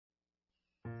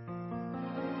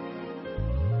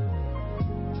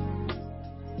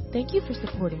Thank you for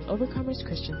supporting Overcomers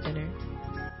Christian Center.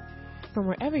 From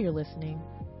wherever you're listening,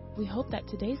 we hope that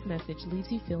today's message leaves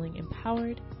you feeling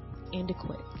empowered and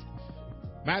equipped.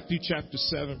 Matthew chapter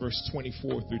 7, verse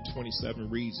 24 through 27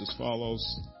 reads as follows.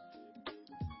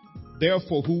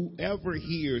 Therefore, whoever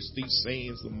hears these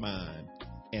sayings of mine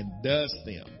and does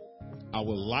them, I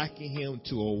will liken him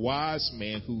to a wise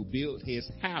man who built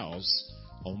his house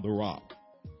on the rock.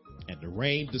 And the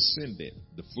rain descended,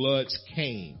 the floods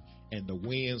came, and the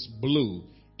winds blew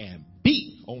and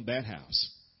beat on that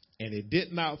house. And it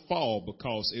did not fall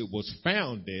because it was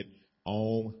founded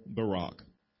on the rock.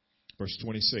 Verse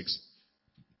 26.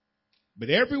 But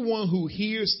everyone who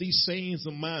hears these sayings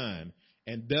of mine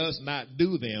and does not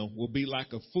do them will be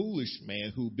like a foolish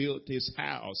man who built his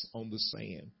house on the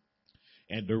sand.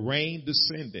 And the rain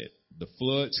descended, the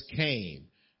floods came,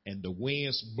 and the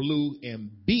winds blew and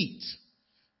beat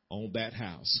on that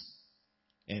house.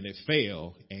 And it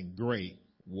fell, and great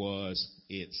was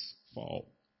its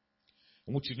fall.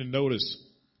 I want you to notice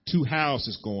two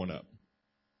houses going up.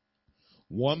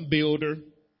 One builder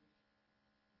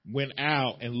went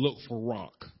out and looked for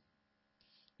rock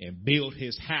and built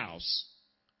his house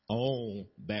on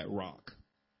that rock.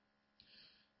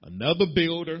 Another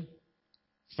builder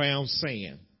found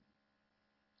sand.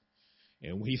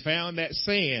 And when he found that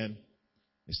sand,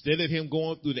 instead of him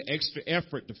going through the extra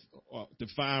effort to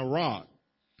find rock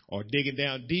or digging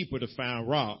down deeper to find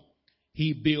rock,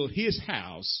 he built his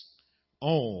house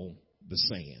on the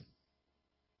sand.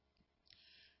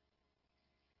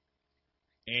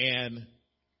 And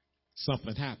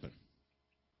something happened.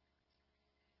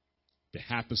 That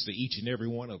happens to each and every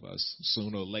one of us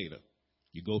sooner or later.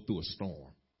 You go through a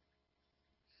storm.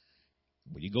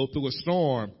 When you go through a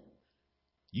storm,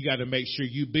 you got to make sure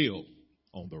you build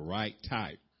on the right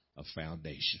type of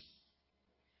foundation.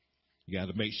 You got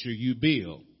to make sure you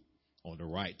build on the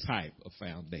right type of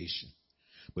foundation.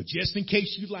 But just in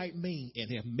case you like me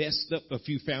and have messed up a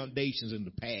few foundations in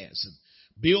the past and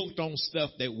built on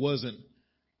stuff that wasn't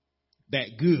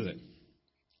that good,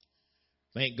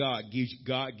 thank God gives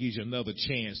you another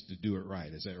chance to do it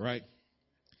right. Is that right?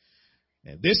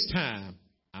 And this time,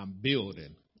 I'm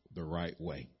building the right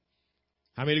way.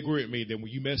 How many agree with me that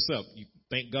when you mess up, you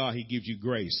thank God he gives you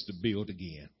grace to build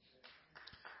again?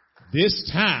 This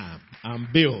time, I'm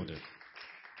building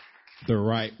the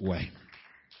right way.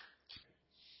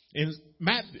 And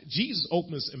Jesus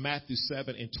opens in Matthew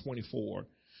 7 and 24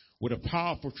 with a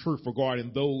powerful truth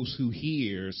regarding those who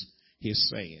hears his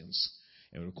sayings.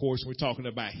 And of course, we're talking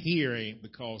about hearing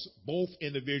because both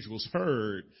individuals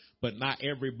heard, but not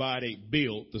everybody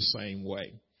built the same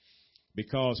way.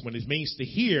 Because when it means to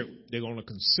hear, they're going to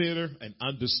consider and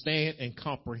understand and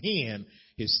comprehend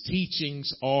his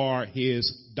teachings or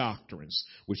his doctrines,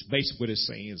 which basically what his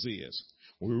sayings is.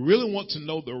 When we really want to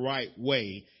know the right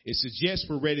way, it suggests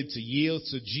we're ready to yield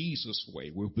to Jesus'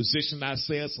 way. We'll position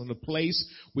ourselves in a place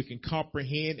we can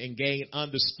comprehend and gain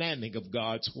understanding of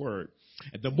God's word.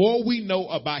 And the more we know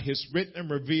about his written and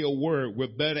revealed word,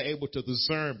 we're better able to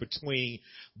discern between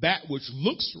that which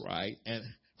looks right and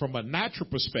from a natural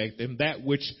perspective and that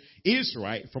which is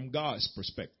right from God's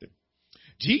perspective.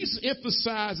 Jesus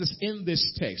emphasizes in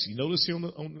this text, you notice here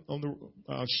on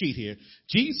the sheet here,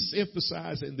 Jesus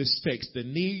emphasizes in this text the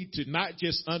need to not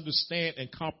just understand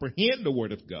and comprehend the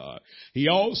word of God. He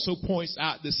also points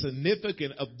out the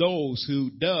significance of those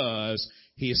who does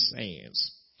his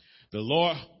sayings. The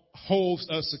Lord holds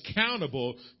us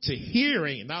accountable to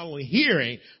hearing, not only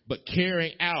hearing, but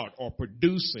carrying out or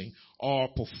producing or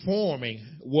performing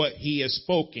what he has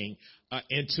spoken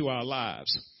into our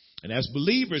lives. And as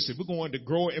believers, if we're going to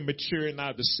grow and mature in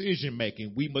our decision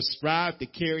making, we must strive to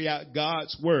carry out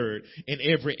God's word in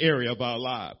every area of our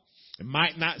life. It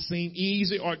might not seem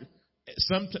easy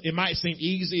it might seem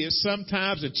easy at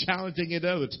sometimes and challenging at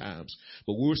other times,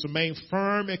 but we must remain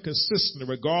firm and consistent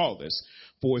regardless.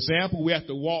 For example, we have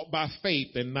to walk by faith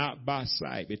and not by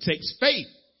sight. It takes faith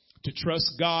to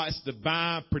trust God's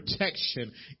divine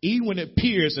protection, even when it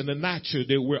appears in the natural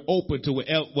that we're open to what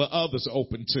others are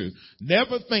open to.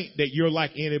 Never think that you're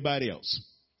like anybody else.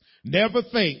 Never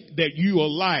think that you are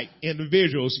like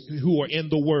individuals who are in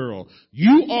the world.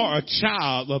 You are a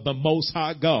child of the Most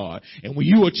High God. And when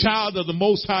you're a child of the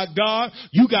Most High God,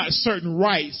 you got certain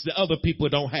rights that other people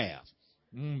don't have.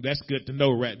 That's good to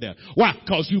know right there. Why?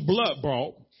 Because you blood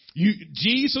brought.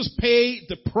 Jesus paid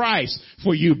the price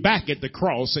for you back at the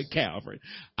cross at Calvary.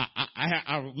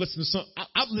 I've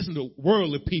listened to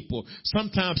worldly people.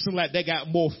 Sometimes seem like they got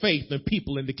more faith than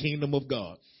people in the kingdom of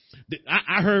God.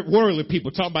 I heard worldly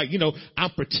people talking about,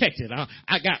 I'm protected. I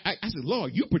said,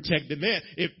 Lord, you protected them.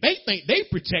 If they think they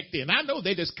protected, and I know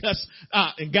they just cussed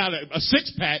and got a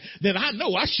six pack, then I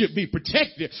know I should be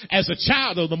protected as a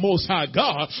child of the Most High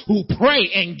God who pray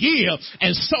and give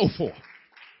and so forth.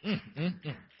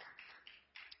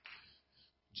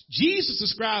 Jesus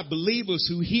described believers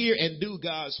who hear and do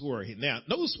God's word. Now,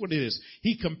 notice what it is.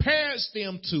 He compares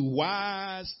them to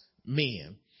wise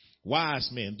men. Wise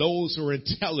men, those who are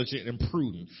intelligent and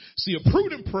prudent. See, a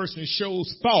prudent person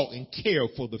shows thought and care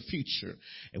for the future.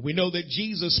 And we know that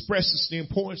Jesus expresses the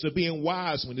importance of being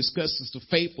wise when he discusses the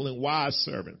faithful and wise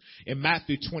servant in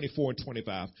Matthew 24 and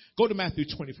 25. Go to Matthew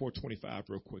 24, 25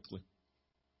 real quickly.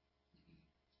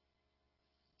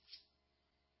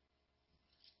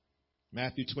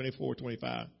 Matthew 24,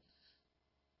 25.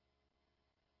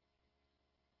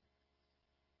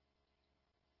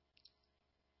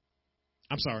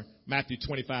 I'm sorry, Matthew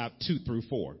 25, 2 through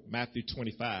 4. Matthew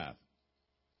 25,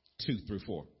 2 through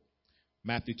 4.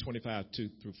 Matthew 25, 2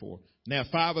 through 4. Now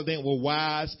 5 of them were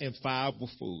wise and 5 were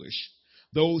foolish.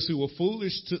 Those who were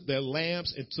foolish took their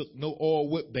lamps and took no oil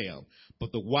with them,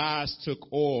 but the wise took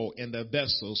oil in their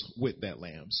vessels with that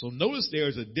lamp. So notice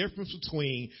there's a difference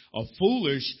between a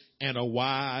foolish and a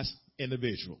wise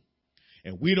individual.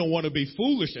 And we don't want to be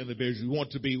foolish individuals. We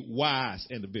want to be wise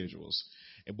individuals.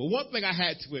 But one thing I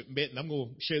had to admit, and I'm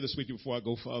going to share this with you before I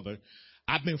go further,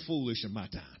 I've been foolish in my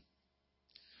time.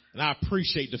 And I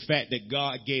appreciate the fact that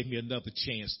God gave me another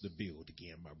chance to build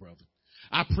again, my brother.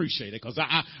 I appreciate it because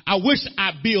I wish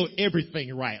I built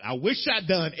everything right. I wish I'd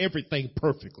done everything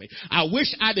perfectly. I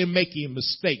wish I didn't make any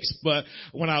mistakes. But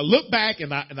when I look back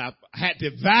and I had to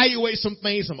evaluate some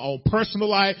things in my own personal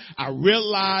life, I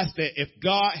realized that if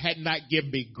God had not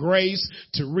given me grace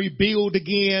to rebuild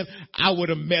again, I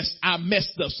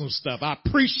messed up some stuff. I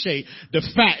appreciate the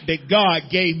fact that God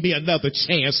gave me another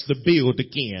chance to build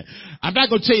again. I'm not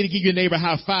going to tell you to give your neighbor a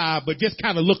high five, but just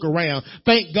kind of look around.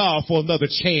 Thank God for another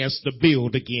chance to build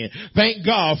again. Thank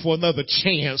God for another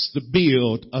chance to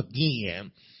build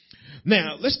again.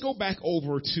 Now, let's go back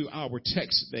over to our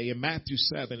text today in Matthew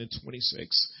 7 and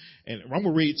 26. And I'm going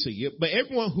to read to you. But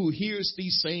everyone who hears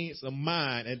these sayings of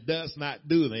mine and does not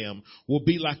do them will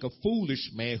be like a foolish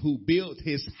man who built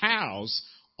his house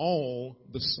on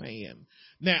the sand.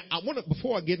 Now,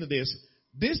 before I get into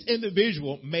this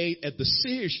individual made a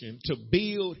decision to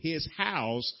build his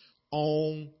house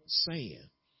on sand.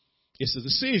 It's a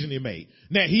decision he made.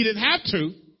 Now, he didn't have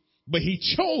to, but he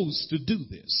chose to do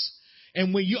this.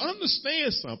 And when you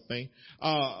understand something,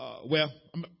 let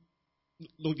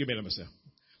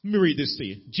me read this to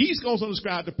you. Jesus goes on to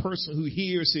describe the person who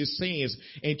hears his sayings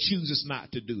and chooses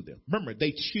not to do them. Remember,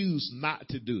 they choose not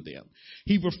to do them.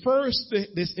 He refers to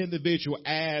this individual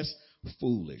as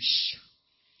foolish.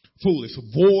 Foolish,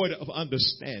 void of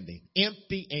understanding,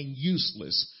 empty and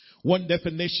useless. One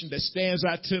definition that stands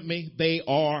out to me, they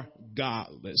are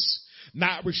godless,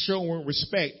 not showing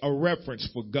respect or reverence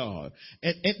for God.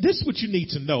 And this is what you need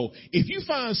to know. If you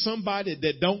find somebody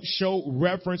that don't show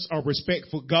reverence or respect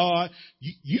for God,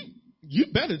 you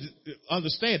better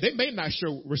understand they may not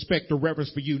show respect or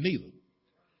reverence for you neither.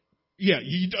 Yeah,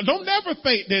 you don't never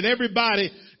think that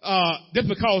everybody, just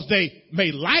because they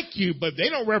may like you, but they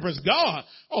don't reverence God,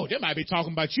 they might be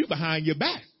talking about you behind your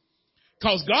back.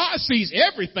 Because God sees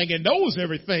everything and knows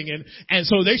everything. And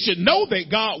so they should know that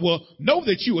God will know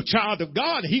that you are a child of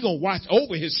God and He going to watch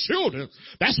over His children.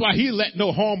 That's why He let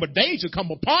no harm or danger come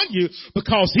upon you,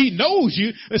 because He knows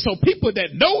you. And so people that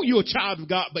know you're a child of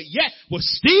God, but yet will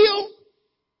still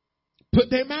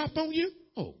put their mouth on you.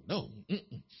 Oh, no.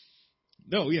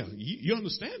 No, yeah, you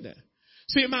understand that.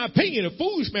 See, in my opinion, a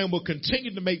foolish man will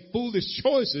continue to make foolish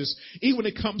choices even when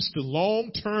it comes to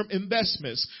long-term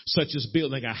investments, such as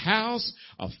building a house,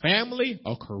 a family,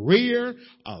 a career,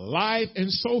 a life, and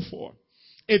so forth.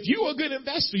 If you're a good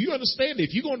investor, you understand that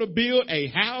if you're going to build a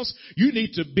house, you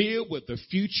need to build with the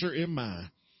future in mind.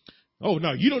 Oh,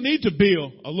 no, you don't need to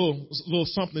build a little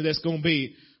something that's going to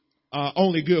be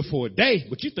only good for a day,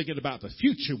 but you're thinking about the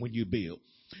future when you build.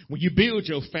 When you build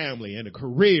your family and a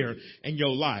career and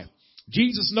your life.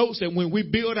 Jesus notes that when we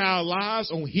build our lives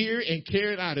on hearing and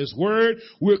carrying out His word,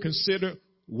 we're considered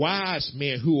wise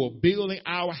men who are building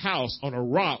our house on a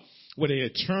rock with an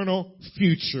eternal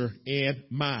future in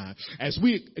mind. As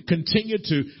we continue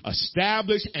to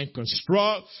establish and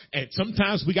construct, and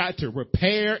sometimes we got to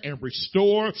repair and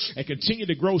restore and continue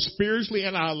to grow spiritually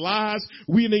in our lives,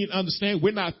 we need to understand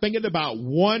we're not thinking about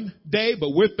one day,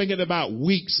 but we're thinking about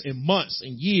weeks and months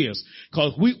and years.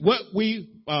 Because what we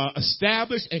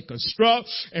establish and construct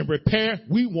and repair,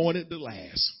 we want it to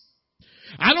last.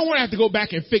 I don't want to have to go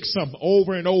back and fix something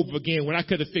over and over again when I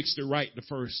could have fixed it right the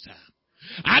first time.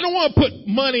 I don't want to put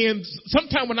money in.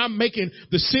 Sometime when I'm making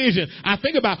decisions, I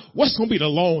think about what's going to be the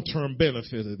long-term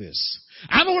benefit of this.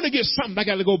 I don't want to get something I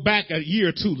got to go back a year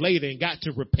or two later and got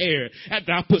to repair it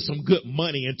after I put some good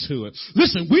money into it.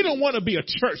 Listen, we don't want to be a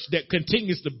church that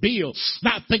continues to build,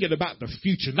 not thinking about the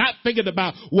future, not thinking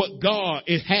about what God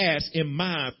has in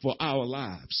mind for our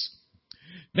lives.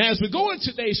 Now, as we go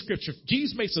into today's scripture,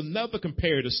 Jesus makes another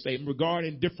comparative statement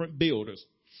regarding different builders.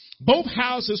 Both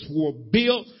houses were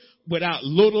built without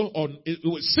little, or it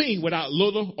would seem without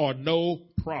little or no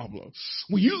problem.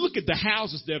 When you look at the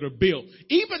houses that are built,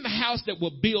 even the house that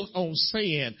were built on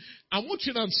sand, I want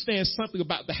you to understand something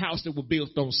about the house that were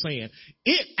built on sand.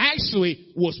 It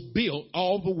actually was built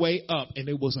all the way up, and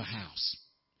it was a house.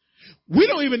 We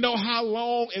don't even know how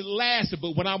long it lasted,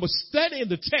 but when I was studying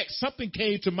the text, something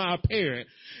came to my apparent.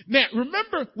 Now,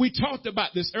 remember, we talked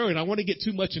about this earlier, and I want to get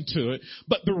too much into it,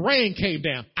 but the rain came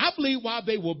down. I believe while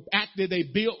after they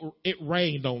built, it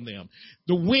rained on them.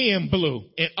 The wind blew,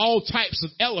 and all types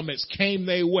of elements came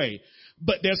their way.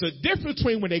 But there's a difference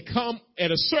between when they come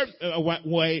at a certain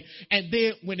way, and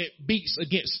then when it beats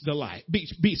against the life,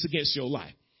 beats against your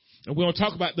life. And we're going to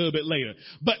talk about it a little bit later.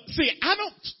 But see, I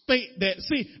don't think that,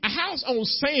 a house on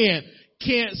sand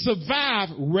can't survive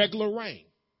regular rain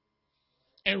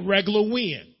and regular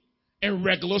wind and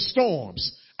regular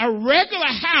storms. A regular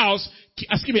house,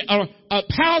 a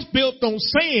house built on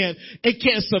sand, it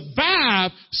can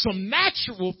survive some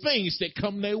natural things that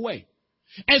come their way.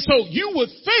 And so you would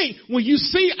think when you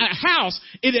see a house,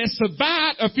 it has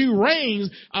survived a few rain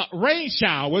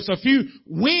showers,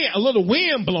 a little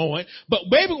wind blowing, but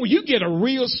maybe when you get a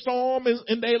real storm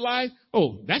in their life,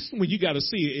 that's when you got to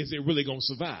see, is it really going to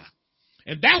survive?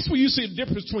 And that's where you see the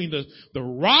difference between the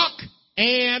rock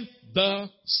and the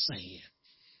sand.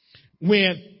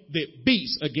 When it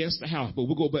beats against the house. But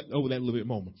we'll go back over that in a little bit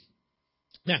more.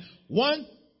 Now, one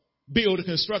builder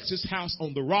constructs his house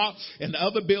on the rock, and the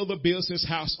other builder builds his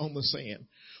house on the sand.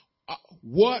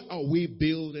 What are we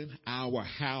building our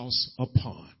house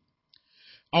upon?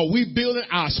 Are we building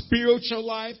our spiritual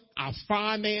life, our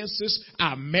finances,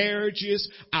 our marriages,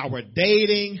 our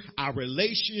dating, our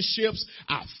relationships,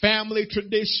 our family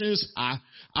traditions, our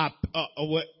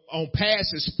on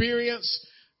past experience,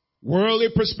 worldly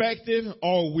perspective,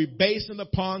 or are we basing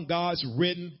upon God's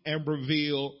written and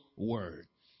revealed word?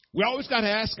 We always got to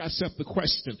ask ourselves the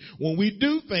question, when we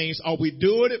do things, are we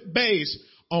doing it based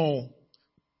on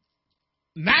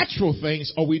natural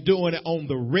things, or are we doing it on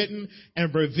the written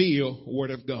and revealed word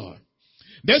of God?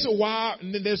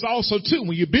 And then there's also too,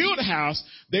 when you build a house,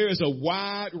 there is a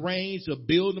wide range of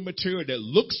building material that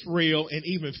looks real and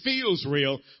even feels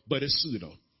real, but it's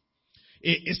pseudo.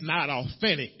 It's not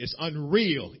authentic. It's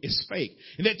unreal. It's fake.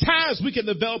 And at times we can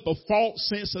develop a false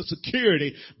sense of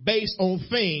security based on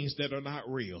things that are not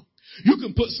real. You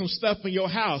can put some stuff in your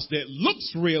house that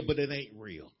looks real, but it ain't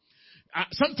real.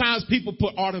 Sometimes people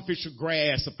put artificial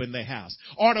grass up in their house,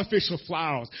 artificial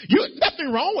flowers.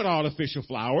 Nothing wrong with artificial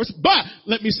flowers, but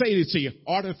let me say this to you.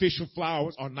 Artificial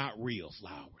flowers are not real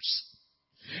flowers.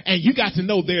 And you got to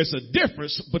know there's a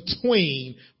difference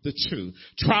between the two.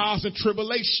 Trials and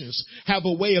tribulations have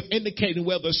a way of indicating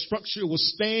whether a structure will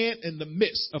stand in the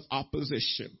midst of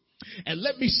opposition. And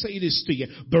let me say this to you.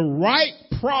 The right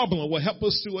problem will help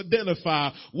us to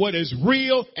identify what is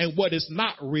real and what is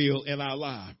not real in our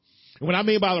life. And what I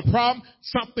mean by the problem,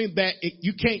 something that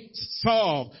you can't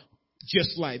solve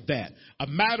just like that. A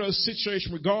matter of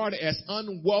situation regarded as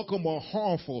unwelcome or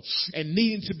harmful and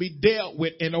needing to be dealt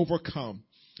with and overcome.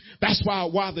 That's why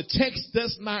while the text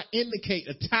does not indicate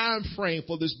a time frame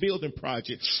for this building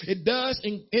project, it does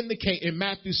indicate in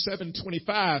Matthew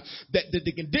 7:25 that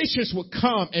the conditions will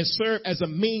come and serve as a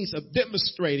means of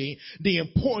demonstrating the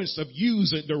importance of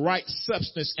using the right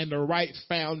substance and the right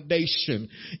foundation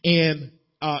the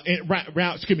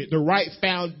right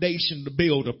foundation to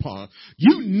build upon.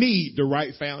 You need the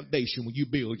right foundation when you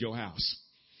build your house.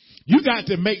 You got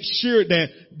to make sure that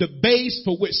the base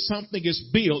for which something is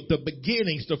built, the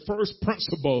beginnings, the first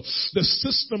principle, the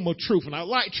system of truth. And I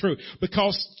like truth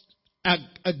because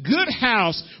a good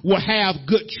house will have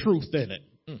good truth in it.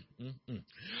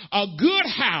 A good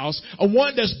house,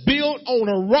 one that's built on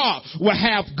a rock, will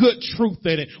have good truth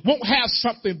in it. Won't have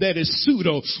something that is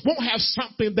pseudo. Won't have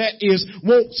something that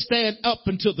won't stand up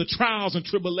until the trials and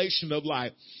tribulation of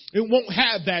life. It won't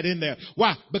have that in there.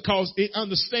 Why? Because it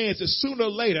understands that sooner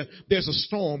or later there's a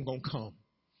storm going to come.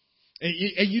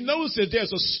 And you notice that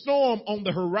there's a storm on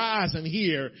the horizon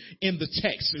here in the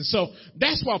text. And so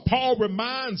that's why Paul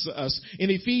reminds us in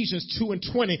Ephesians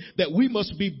 2:20 that we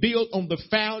must be built on the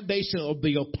foundation of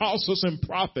the apostles and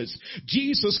prophets,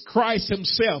 Jesus Christ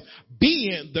himself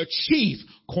being the chief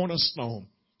cornerstone.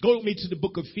 Go with me to the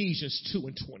book of Ephesians 2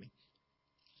 and 20.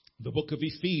 The book of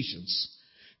Ephesians,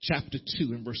 chapter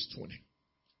 2 and verse 20.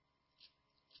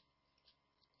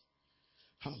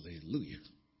 Hallelujah.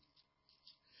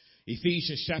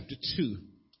 Ephesians chapter 2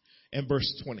 and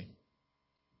verse 20.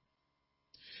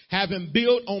 Having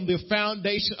built on the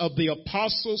foundation of the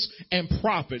apostles and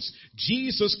prophets,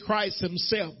 Jesus Christ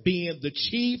himself being the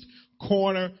chief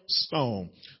cornerstone.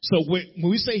 So when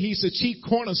we say he's the chief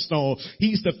cornerstone,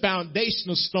 he's the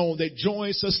foundational stone that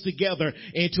joins us together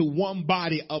into one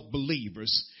body of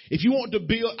believers. If you want to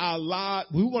build our lives,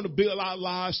 we want to build our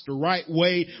lives the right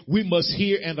way, we must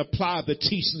hear and apply the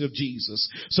teaching of Jesus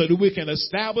so that we can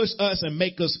establish us and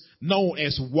make us known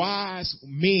as wise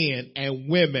men and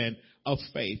women of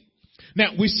faith.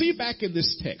 Now, we see back in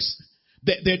this text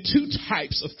that there are two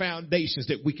types of foundations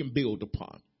that we can build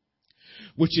upon,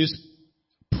 which is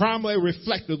primarily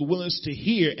reflective of the willingness to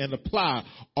hear and apply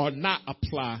or not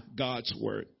apply God's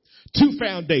word. Two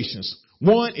foundations.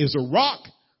 One is a rock.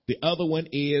 The other one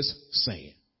is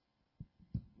sand.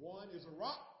 One is a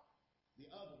rock. The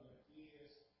other one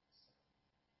is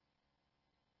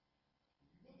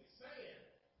sand.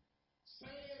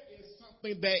 Sand is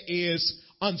something that is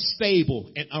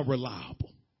unstable and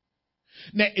unreliable.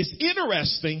 Now, it's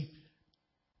interesting.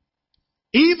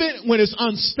 Even when it's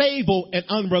unstable and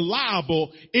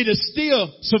unreliable, it has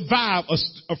still survived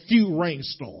a few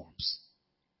rainstorms.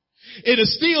 It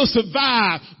has still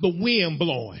survived the wind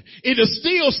blowing. It has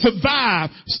still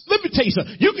survived. Let me tell you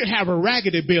something. You can have a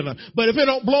raggedy building, but if it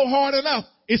don't blow hard enough,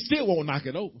 it still won't knock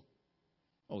it over.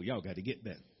 Oh, y'all got to get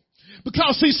that.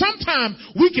 Because see, sometimes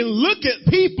we can look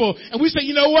at people and we say,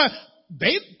 you know what?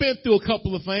 They've been through a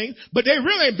couple of things, but they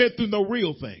really ain't been through no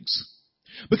real things.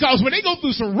 Because when they go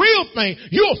through some real things,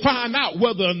 you'll find out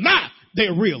whether or not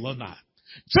they're real or not.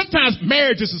 Sometimes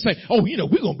marriages will say, oh, you know,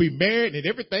 we're going to be married and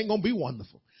everything going to be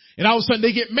wonderful. And all of a sudden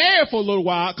they get married for a little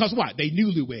while because what? They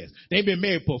newlyweds. They've been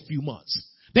married for a few months.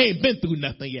 They ain't been through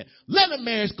nothing yet. Let a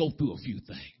marriage go through a few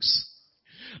things.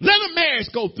 Let a marriage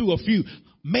go through a few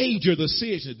major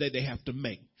decisions that they have to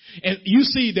make. And you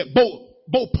see that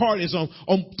both parties on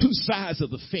two sides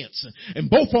of the fence and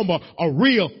both of them are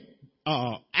real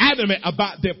adamant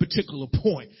about their particular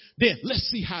point. Then let's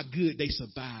see how good they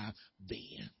survive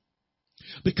then.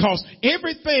 Because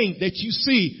everything that you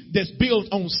see that's built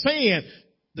on sand,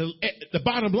 the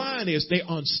bottom line is they're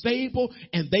unstable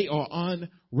and they are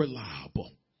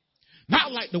unreliable.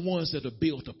 Not like the ones that are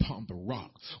built upon the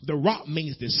rock. The rock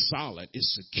means it's solid,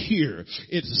 it's secure,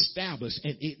 it's established,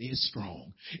 and it is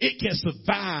strong. It can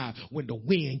survive when the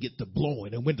wind gets to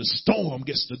blowing and when the storm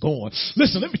gets to going.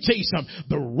 Listen, let me tell you something.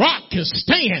 The rock can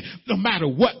stand no matter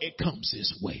what it comes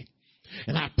its way.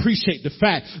 And I appreciate the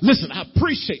fact,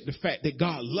 that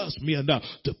God loves me enough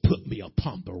to put me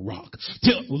upon the rock.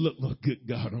 Look, good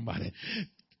God Almighty.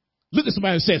 Look at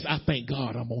somebody who says, I thank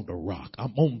God I'm on the rock.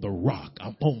 I'm on the rock.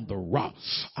 I'm on the rock.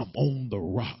 I'm on the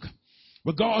rock.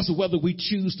 Regardless of whether we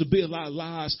choose to build our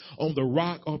lives on the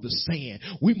rock or the sand,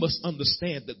 we must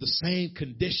understand that the same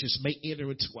conditions may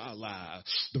enter into our lives.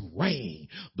 The rain,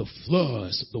 the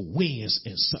floods, the winds,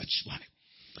 and such like.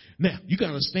 Now, you got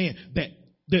to understand that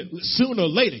sooner or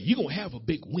later, you're going to have a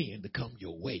big wind to come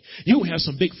your way. You're going to have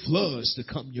some big floods to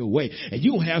come your way. And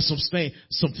you're going to have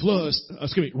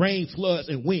rain, floods,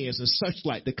 and winds and such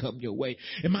like to come your way.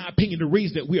 In my opinion, the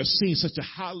reason that we are seeing such a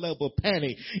high level of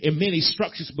panic in many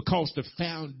structures is because the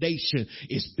foundation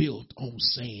is built on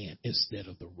sand instead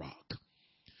of the rock.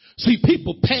 See,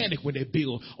 people panic when they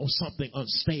build on something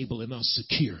unstable and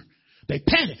unsecure. They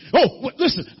panic. Oh,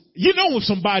 listen, you know when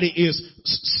somebody is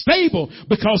stable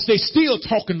because they still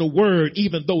talking the word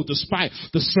even though despite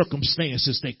the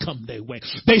circumstances they come their way.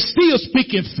 They still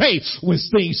speak in faith when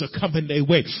things are coming their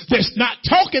way. They're not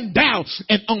talking doubt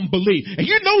and unbelief. And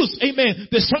you notice, amen,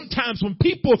 that sometimes when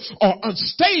people are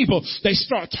unstable, they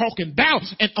start talking doubt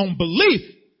and unbelief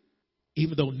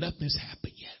even though nothing's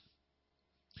happened yet.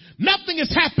 Nothing has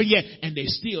happened yet and they're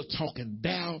still talking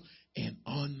doubt and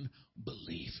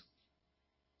unbelief.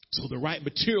 So the right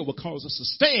material will cause us to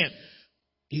stand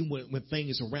even when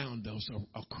things around us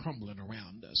are crumbling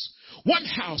around us. One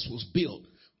house was built.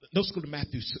 Let's go to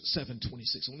Matthew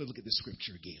 7:26. I want to look at this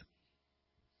scripture again.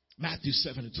 Matthew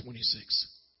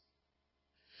 7:26.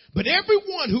 But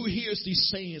everyone who hears these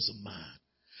sayings of mine,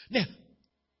 now,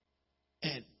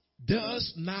 and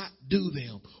does not do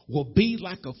them will be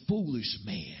like a foolish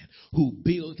man who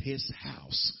built his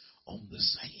house on the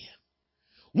sand.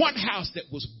 One house that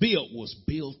was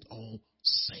built on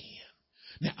sand.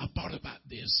 Now, I thought about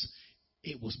this.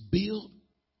 It was built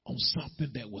on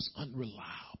something that was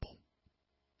unreliable,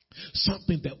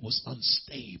 something that was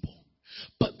unstable.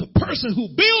 But the person who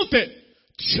built it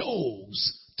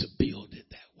chose to build it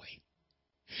that way.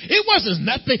 It wasn't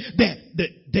nothing that the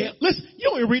devil, listen, you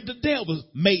don't even read the devil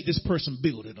made this person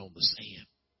build it on the sand.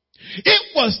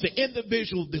 It was the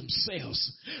individual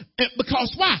themselves. And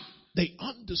because why? They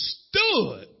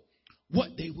understood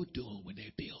what they were doing when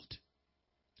they built.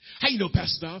 How you know,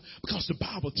 Pastor Dobbs? Because the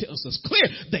Bible tells us clear.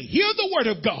 They hear the word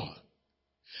of God.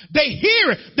 They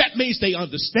hear it. That means they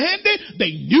understand it.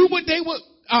 They knew what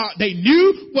they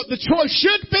knew what the choice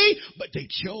should be, but they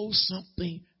chose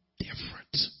something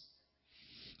different.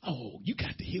 Oh, you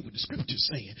got to hear what the scripture's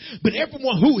saying. But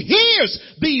everyone who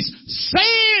hears these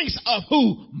sayings of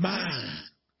who? Mine.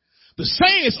 The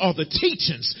sayings are the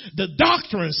teachings, the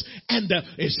doctrines, and the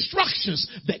instructions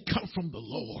that come from the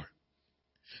Lord.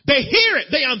 They hear it.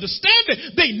 They understand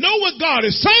it. They know what God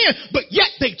is saying, but yet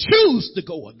they choose to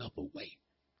go another way.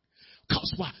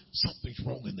 Because why? Something's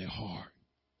wrong in their heart.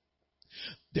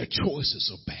 Their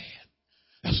choices are bad.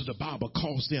 That's what the Bible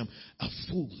calls them, a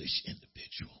foolish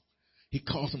individual. He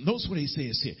calls them, notice what he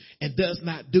says here, and does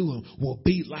not do them, will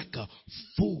be like a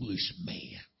foolish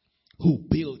man who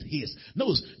built his.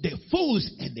 Notice, they're foolish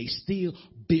and they still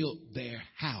built their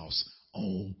house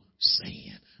on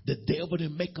sand. The devil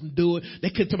didn't make them do it. They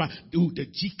couldn't talk about, the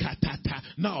jikatata.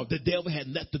 No, the devil had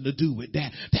nothing to do with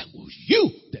that. That was you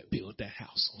that built that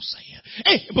house on sand.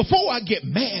 Hey, before I get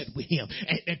mad with him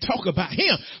and talk about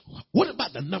him, what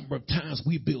about the number of times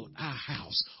we built our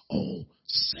house on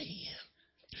sand?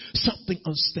 Something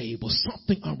unstable,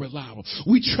 something unreliable.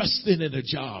 We trusted in a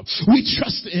job. We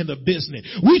trusted in a business.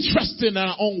 We trusted in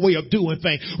our own way of doing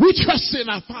things. We trusted in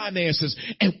our finances.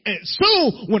 And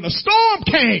soon, when a storm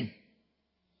came,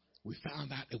 we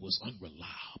found out it was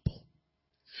unreliable.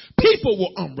 People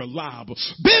were unreliable.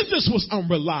 Business was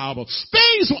unreliable.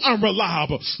 Things were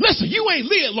unreliable. Listen, you ain't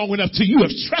lived long enough till you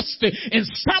have trusted in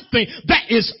something that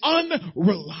is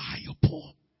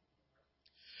unreliable.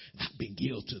 I've been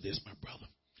guilty of this, my brother.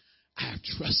 I have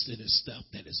trusted in stuff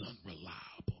that is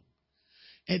unreliable.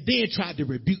 And then tried to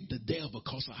rebuke the devil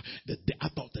because I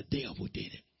thought the devil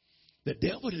did it. The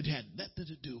devil had nothing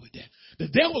to do with that. The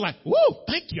devil like, whoa,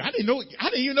 thank you. I didn't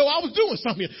even know I was doing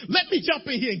something here. Let me jump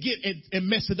in here and get and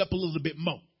mess it up a little bit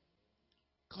more.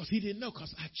 Because he didn't know,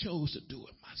 because I chose to do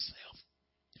it myself.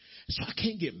 So I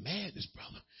can't get mad at this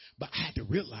brother. But I had to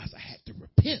realize I had to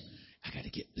repent. I got to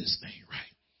get this thing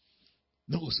right.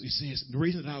 Notice he says, the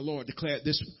reason that our Lord declared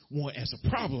this one as a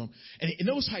problem, and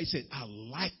notice how he said, I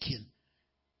liken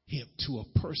him to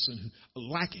a person who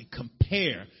liken,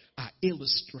 compare, I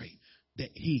illustrate.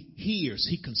 That he hears,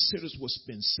 he considers what's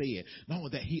been said. Not only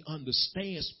that, he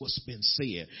understands what's been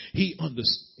said. He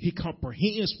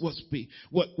comprehends what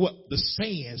the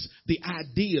sayings, the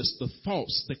ideas, the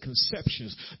thoughts, the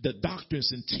conceptions, the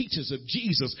doctrines and teachings of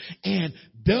Jesus, and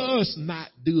does not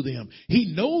do them.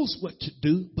 He knows what to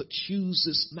do, but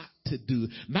chooses not to do,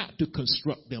 not to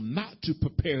construct them, not to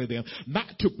prepare them, not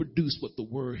to produce what the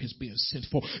word has been sent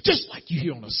for. Just like you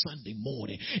hear on a Sunday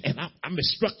morning, and I'm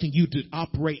instructing you to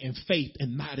operate in faith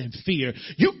and not in fear.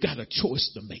 You've got a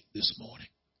choice to make this morning.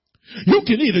 You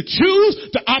can either choose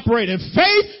to operate in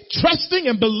faith, trusting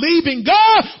and believing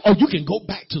God, or you can go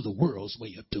back to the world's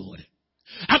way of doing it.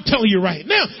 I'm telling you right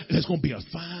now, there's going to be a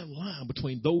fine line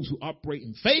between those who operate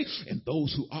in faith and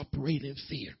those who operate in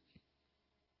fear.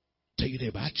 Tell you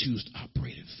that, but I choose to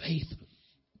operate in faith.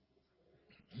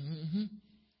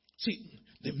 See,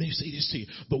 let me say this to you.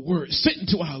 The word sent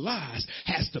into our lives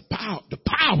has the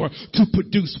power to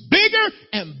produce bigger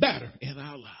and better in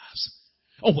our lives.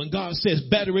 Oh, when God says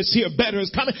better is here, better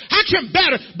is coming, how can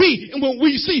better be when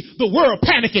we see the world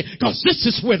panicking? Because this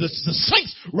is where the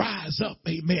saints rise up,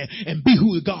 amen, and be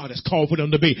who God has called for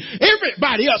them to be.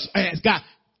 Everybody else has got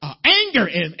anger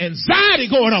and anxiety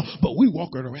going on, but we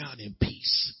walking around in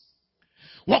peace.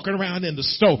 Walking around in the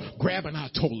store, grabbing our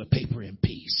toilet paper in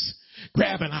peace.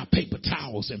 Grabbing our paper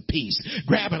towels in peace.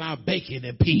 Grabbing our bacon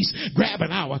in peace.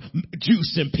 Grabbing our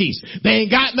juice in peace. They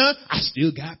ain't got none. I still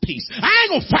got peace. I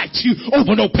ain't gonna fight you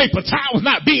over no paper towels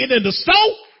not being in the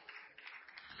store.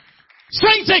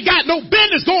 Saints ain't got no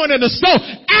business going in the store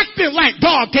acting like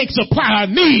God can't supply our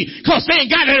need because they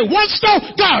ain't got it in one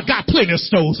store. God got plenty of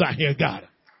stores out here, got it.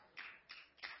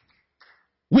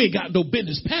 We ain't got no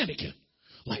business panicking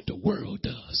like the world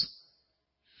does.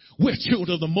 We're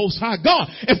children of the Most High God.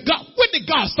 When did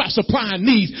God stop supplying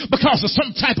needs because of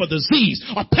some type of disease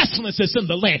or pestilence that's in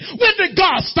the land? When did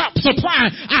God stop supplying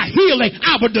our healing,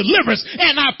 our deliverance,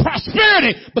 and our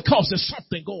prosperity because there's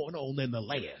something going on in the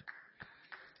land?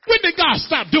 When did God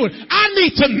stop doing it? I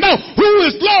need to know who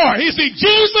is Lord. Is it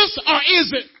Jesus or is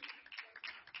it?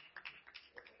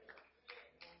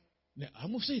 Now,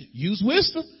 I'm going to say it. Use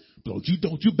wisdom. Don't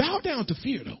you bow down to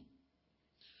fear, though.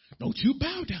 Don't you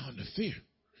bow down to fear.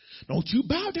 Don't you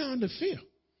bow down to fear.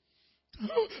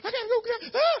 Oh, I gotta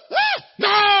go.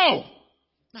 No!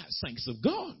 Not saints of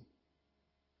God.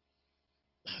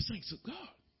 Not saints of God.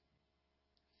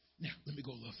 Now, let me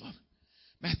go a little further.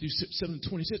 Matthew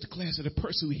 7:26 declares that a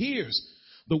person who hears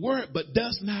the word but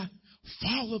does not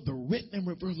follow the written and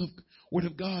revealed word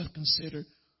of God is considered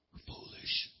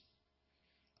foolish,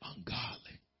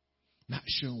 ungodly, not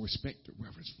showing respect or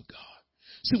reverence for God.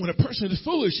 See, when a person is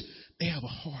foolish, they have a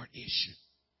heart issue,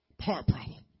 heart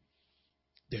problem.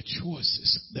 Their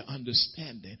choices, their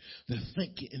understanding, their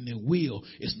thinking, and their will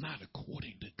is not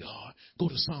according to God. Go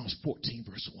to Psalms 14,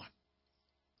 verse 1.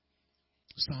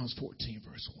 Psalms 14,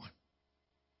 verse 1.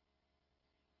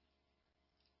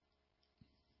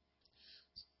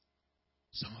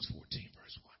 Psalms 14,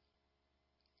 verse 1.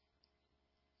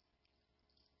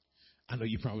 I know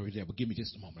you probably read that, but give me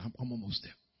just a moment. I'm almost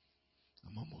there.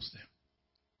 I'm almost there.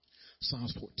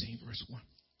 Psalms 14, verse 1.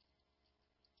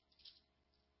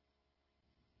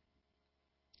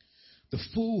 The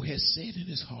fool has said in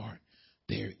his heart,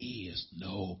 there is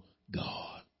no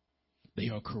God. They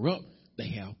are corrupt.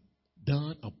 They have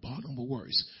done abominable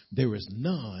works. There is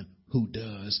none who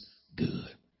does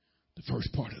good. The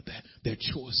first part of that, their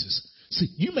choices. See,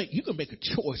 you can make a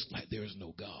choice like there is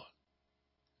no God.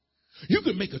 You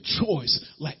can make a choice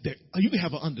like you can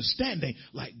have an understanding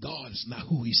like God is not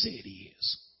who he said he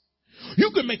is.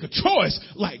 You can make a choice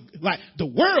like the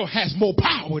world has more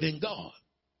power than God.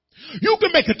 You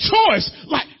can make a choice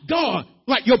like God,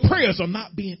 like your prayers are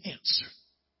not being answered.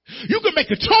 You can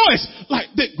make a choice like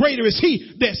that greater is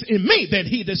he that's in me than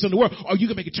he that's in the world. Or you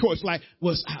can make a choice like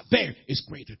what's out there is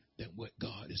greater than what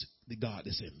God is, the God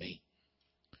that's in me.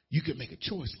 You can make a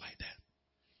choice like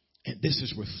that. And this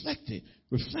is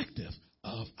reflective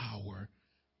of our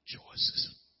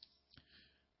choices.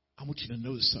 I want you to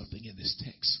notice something in this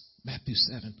text. Matthew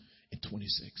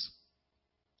 7:26.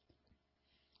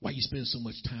 Why you spend so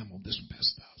much time on this one,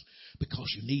 Pastor Dobbs?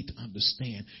 Because you need to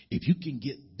understand, if you can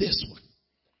get this one,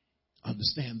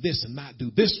 understand this and not do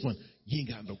this one, you ain't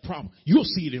got no problem. You'll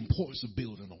see the importance of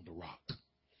building on the rock.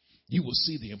 You will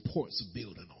see the importance of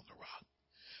building on the rock.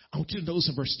 I want you to notice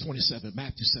in verse 27,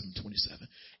 Matthew 7:27,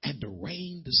 and the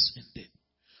rain descended,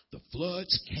 the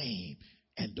floods came,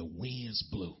 and the winds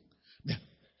blew. Now,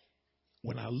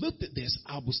 when I looked at this,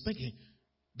 I was thinking,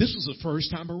 this was the first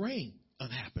time a rain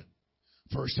happened.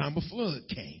 First time a flood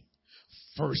came.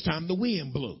 First time the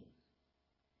wind blew.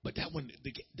 But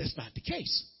that's not the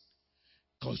case.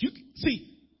 Because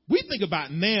we think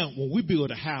about now when we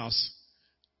build a house,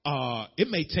 it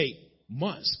may take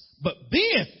months, but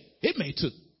then it may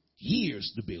took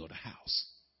years to build a house.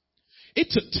 It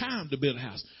took time to build a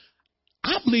house.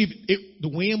 I believe the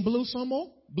wind blew some,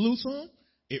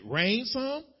 it rained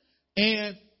some,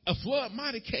 and a flood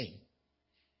might have came.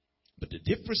 But the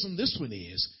difference in this one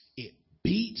is it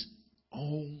beat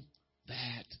on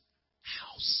that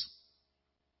house.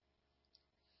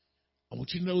 I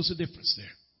want you to notice the difference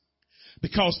there.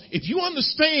 Because if you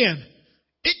understand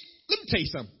it, let me tell you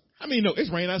something. How many know it's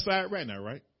raining outside right now,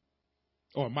 right?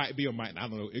 Or it might be or might not. I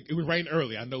don't know. It was raining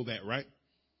early. I know that, right?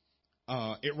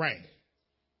 It rained.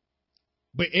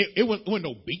 But it wasn't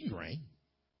no beating rain.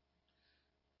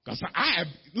 Because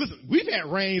listen, we've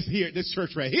had rains here at this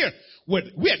church right here where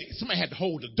somebody had to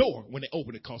hold the door when they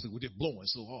opened it because it was just blowing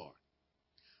so hard.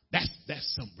 That's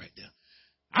something right there.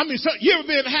 I mean, you ever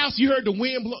been in the house, you heard the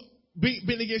wind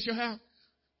beating against your house?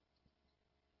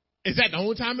 Is that the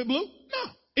only time it blew?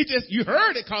 No. It just, you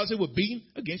heard it because it was beating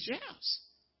against your house.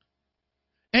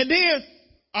 And then,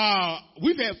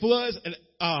 we've had floods,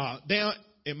 down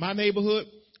in my neighborhood.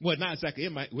 Well, not exactly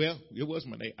it was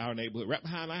our neighborhood right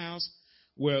behind our house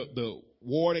where the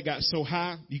water got so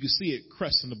high, you could see it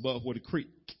cresting above where the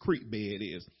creek bed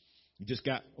is. It just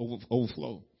got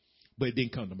overflowed. But it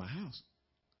didn't come to my house.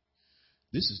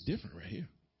 This is different right here.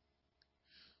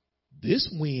 This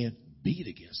wind beat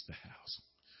against the house.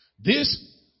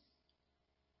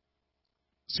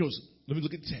 Let me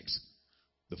look at the text.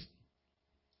 The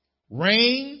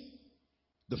rain,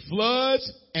 the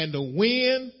floods, and the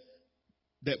wind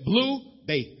that blew,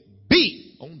 they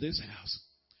beat on this house.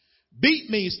 Beat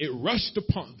means it rushed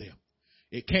upon them.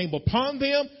 It came upon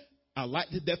them. I like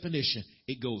the definition.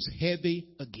 It goes heavy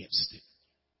against it.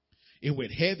 It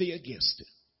went heavy against it.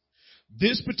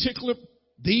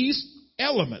 These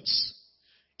elements,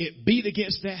 it beat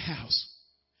against that house.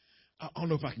 I don't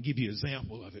know if I can give you an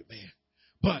example of it, man.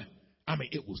 But,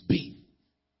 it was beat.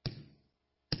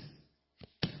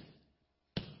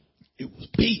 It was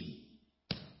beat.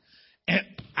 And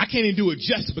I can't even do it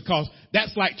justice because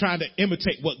that's like trying to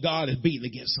imitate what God is beating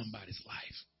against somebody's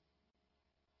life.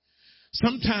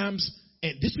 Sometimes,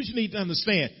 and this is what you need to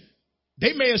understand,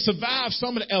 They may have survived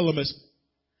some of the elements.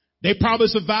 They probably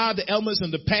survived the elements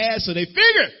in the past, so they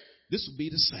figured this would be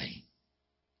the same.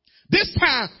 This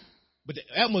time, but the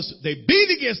elements, they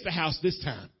beat against the house this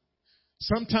time.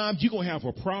 Sometimes you're going to have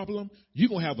a problem. You're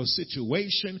going to have a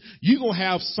situation. You're going to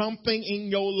have something in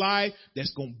your life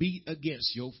that's going to beat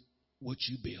against what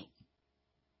you built.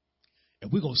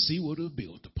 And we're going to see what it was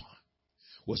built upon.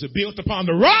 Was it built upon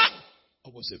the rock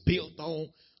or was it built on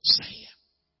sand?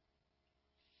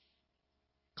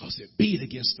 Because it beat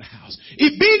against the house.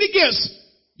 It beat against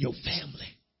your family.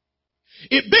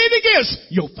 It beat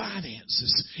against your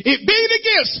finances. It beat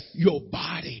against your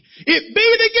body. It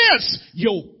beat against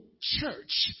your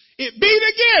church. It beat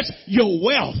against your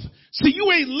wealth. See,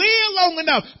 you ain't lived long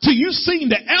enough till you've seen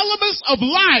the elements of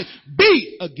life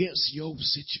beat against your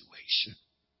situation.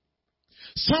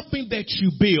 Something that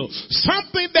you built,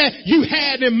 something that you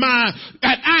had in mind,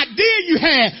 an idea you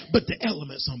had, but the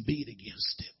elements beat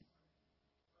against it.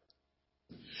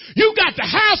 You got the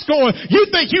house going, you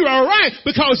think you're all right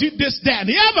because you this, that, and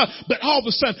the other, but all of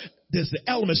a sudden, there's the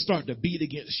elements start to beat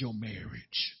against your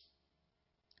marriage.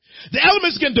 The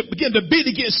elements begin to beat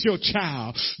against your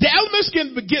child. The elements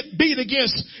can beat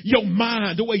against your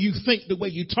mind, the way you think, the way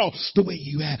you talk, the way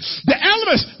you act. The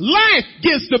elements, life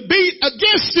gets to beat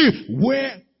against you.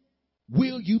 Where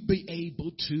will you be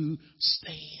able to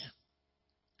stand?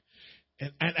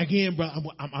 And again, bro,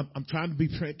 I'm trying to be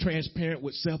transparent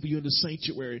with several of you in the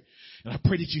sanctuary, and I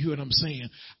pray that you hear what I'm saying.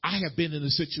 I have been in a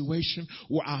situation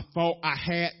where I thought I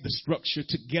had the structure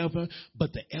together,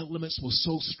 but the elements were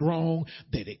so strong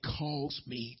that it caused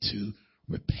me to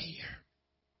repair.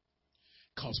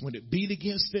 Because when it beat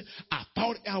against it, I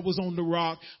thought I was on the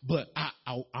rock, but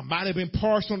I might have been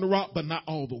partial on the rock, but not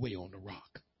all the way on the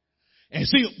rock. And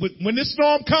see, when this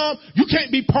storm comes, you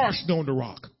can't be partial on the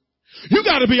rock. You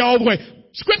got to be all the way.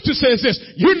 Scripture says this.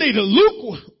 You need a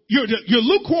lukewarm. You're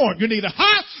lukewarm. You need a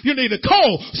hot. You need a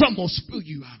cold. So I'm going to spew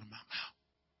you out of my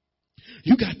mouth.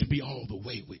 You got to be all the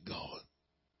way with God.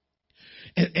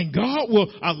 And God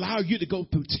will allow you to go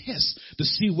through tests to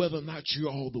see whether or not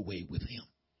you're all the way with him.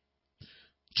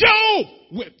 Job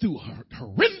went through a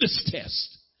horrendous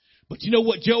test. But you know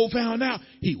what Job found out?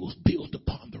 He was built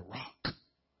upon the rock.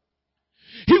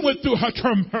 He went through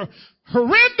her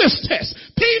horrendous test.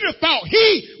 Peter thought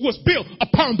he was built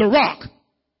upon the rock.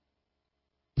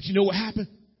 But you know what happened?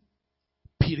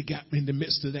 Peter got in the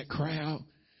midst of that crowd.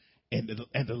 And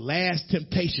the last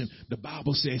temptation, the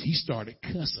Bible says he started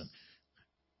cussing.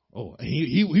 Oh,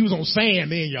 he was on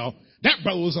sand then, y'all. That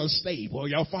brother was unstable.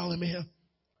 Y'all following me here?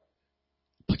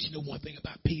 But you know one thing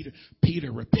about Peter?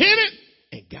 Peter repented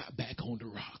and got back on the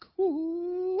rock.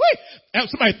 Ooh-wee.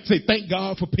 Somebody say, thank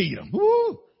God for Peter.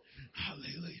 Ooh.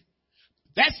 Hallelujah.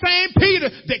 That same Peter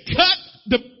that cut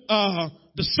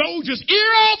the soldier's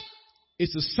ear off,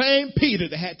 it's the same Peter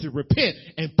that had to repent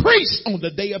and preach on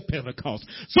the day of Pentecost.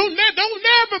 So don't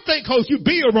never think because you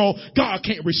be wrong, God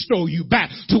can't restore you back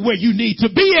to where you need to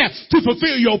be at to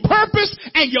fulfill your purpose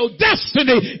and your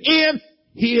destiny in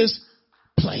his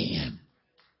plan.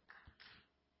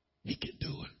 He can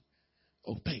do it.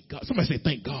 Oh, thank God. Somebody say,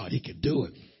 thank God he can do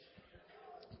it.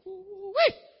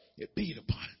 Wait. It beat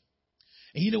upon it.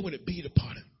 And you know when it beat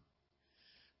upon it?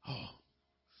 Oh,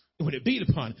 when it beat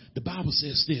upon it, the Bible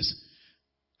says this,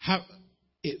 how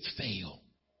it fell.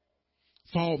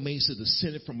 Fall means to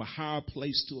descend from a higher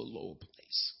place to a lower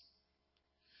place.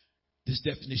 This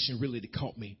definition really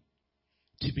caught me.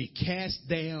 To be cast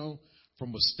down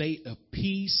from a state of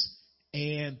peace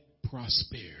and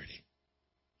prosperity.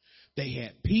 They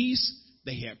had peace,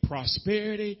 they had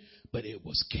prosperity, but it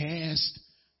was cast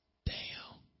down.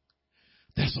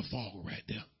 That's a fall right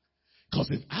there.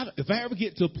 Because if I ever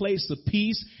get to a place of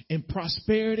peace and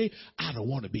prosperity, I don't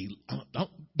want to be,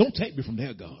 don't take me from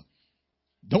there, God.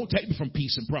 Don't take me from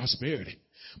peace and prosperity.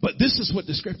 But this is what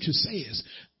the scripture says.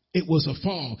 It was a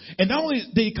fall. And not only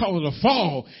did he call it a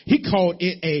fall, he called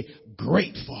it a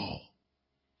great fall.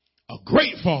 A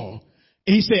great fall.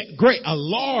 And he said, great, a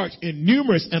large and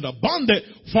numerous and abundant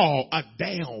fall, a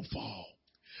downfall.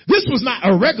 This was not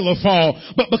a regular fall,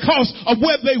 but because of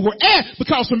where they were at,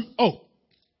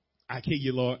 I hear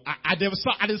you, Lord. I didn't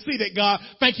see that, God.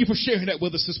 Thank you for sharing that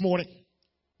with us this morning.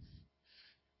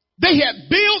 They had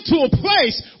built to a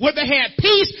place where they had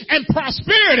peace and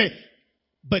prosperity,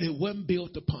 but it wasn't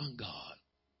built upon God.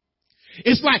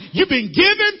 It's like you've been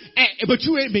given, but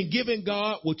you ain't been giving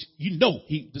God what you know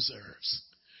he deserves.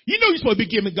 You know you're supposed to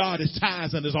be giving God his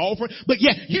tithes and his offering, but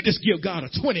yet you just give God a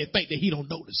 20 and think that he don't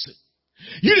notice it.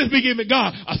 You just be giving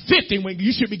God a 50 when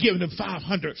you should be giving him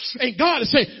 500. And God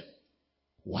is saying,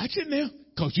 watch it now,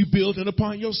 because you're building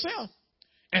upon yourself.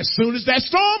 As soon as that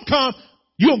storm comes,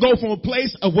 You'll go from a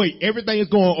place of wait, everything is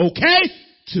going okay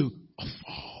to a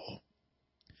fall.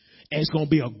 And it's going to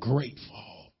be a great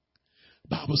fall. The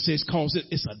Bible says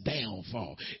it's a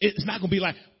downfall. It's not going to be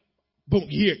like, boom,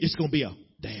 here. It's going to be a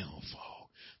downfall.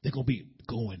 They're going to be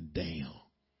going down.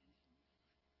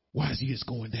 Why is he just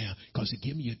going down? Because he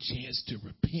give me a chance to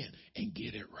repent and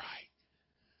get it right.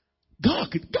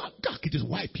 God could just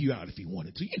wipe you out if he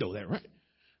wanted to. You know that, right?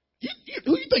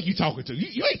 Who you think you're talking to?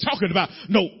 You ain't talking about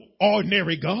no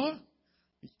ordinary God.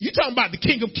 You're talking about the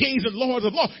King of Kings and Lord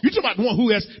of Lords. You're talking about the one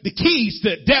who has the keys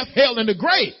to death, hell, and the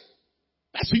grave.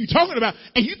 That's who you're talking about.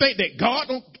 And you think that God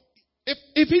don't,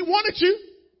 if he wanted you,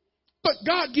 but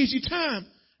God gives you time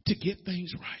to get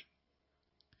things right.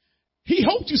 He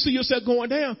hoped you see yourself going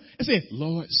down and saying,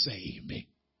 Lord, save me.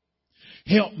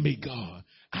 Help me, God.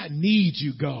 I need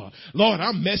you, God. Lord,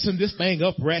 I'm messing this thing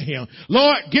up right here.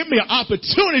 Lord, give me an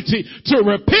opportunity to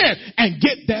repent and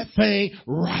get that thing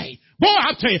right. Boy,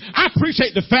 I'll tell you, I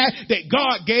appreciate the fact that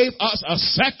God gave us a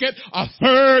second, a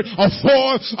third, a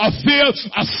fourth, a fifth,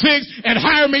 a sixth, and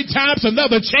how many times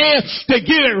another chance to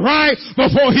get it right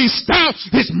before he stops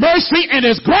his mercy and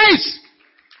his grace.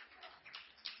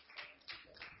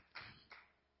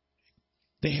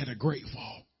 They had a great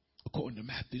fall, according to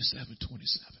Matthew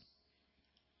 7:27.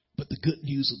 But the good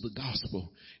news of the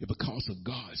gospel is because of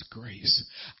God's grace,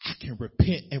 I can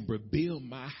repent and rebuild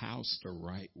my house the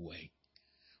right way.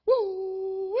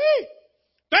 Woo-wee!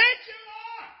 Thank you,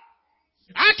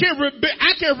 Lord.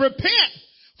 I can repent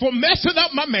for messing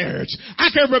up my marriage. I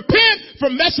can repent for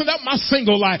messing up my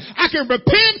single life. I can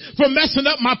repent for messing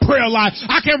up my prayer life.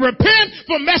 I can repent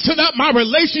for messing up my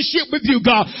relationship with you,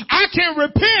 God. I can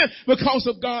repent because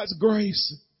of God's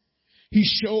grace. He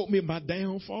showed me my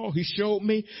downfall. He showed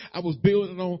me I was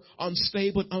building on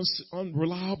unstable,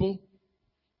 unreliable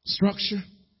structure.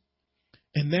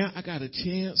 And now I got a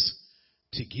chance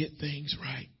to get things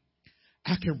right.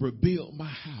 I can rebuild my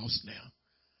house now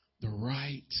the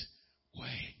right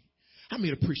way. I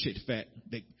appreciate the fact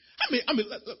that,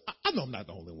 I know I'm not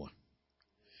the only one.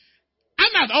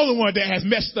 I'm not the only one that has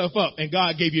messed stuff up and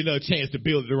God gave you another chance to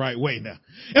build it the right way now.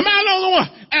 Am I the only one?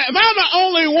 Am I the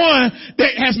only one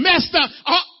that has messed up?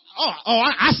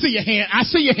 I see your hand. I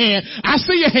see your hand. I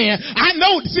see your hand. I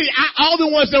know, all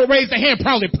the ones that raised their hand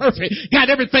probably perfect,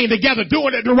 got everything together,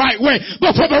 doing it the right way.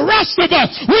 But for the rest of us,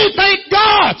 we thank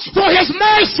God for his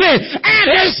mercy and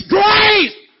his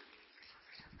grace.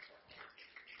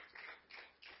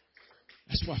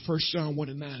 That's why 1 John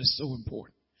 1:9 is so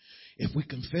important. If we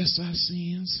confess our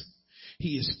sins,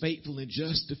 he is faithful and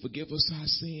just to forgive us our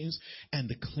sins and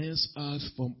to cleanse us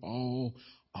from all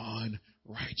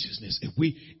unrighteousness. If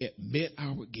we admit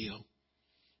our guilt,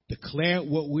 declare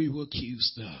what we were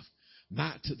accused of,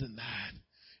 not to deny it.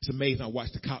 It's amazing. I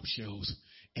watch the cop shows,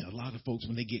 and a lot of folks,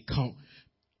 when they get caught,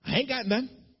 I ain't got nothing.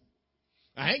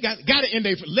 I ain't got it in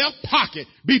their left pocket,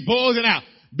 be bulging out.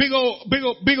 Big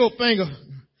old thing of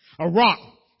a rock.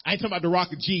 I ain't talking about the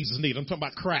rock of Jesus neither. I'm talking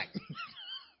about crack.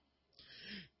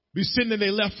 Be sitting in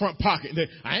their left front pocket. And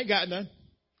I ain't got nothing.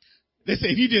 They say,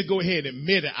 if you just go ahead and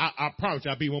admit it, I promise you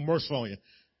I'll be more merciful on you.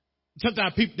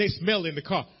 Sometimes people, they smell it in the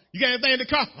car. You got anything in the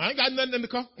car? I ain't got nothing in the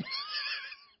car.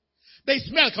 They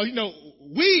smell it because,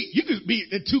 weed, you could be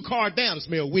 2 cars down and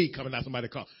smell weed coming out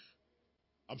somebody's car.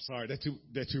 I'm sorry, that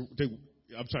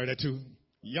too.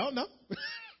 Y'all know.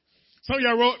 Some of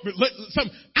y'all wrote,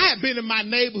 I had been in my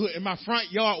neighborhood, in my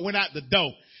front yard, went out the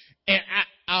door, and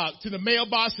to the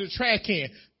mailbox, to the trash can.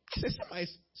 I said,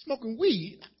 somebody's smoking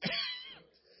weed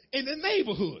in the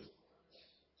neighborhood.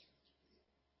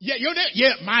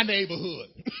 Yeah, my neighborhood.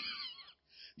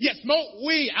 Yeah, smoke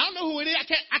weed. I don't know who it is.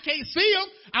 I can't see them.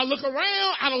 I look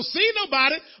around. I don't see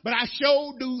nobody, but I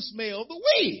sure do smell the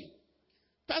weed.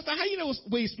 Pastor, how you know what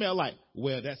weed smell like?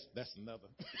 Well, that's another.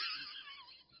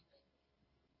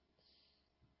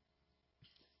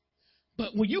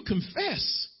 But when you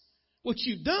confess what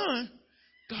you've done,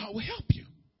 God will help you.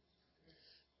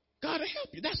 God will help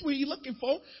you. That's what you're looking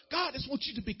for. God just wants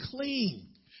you to be clean.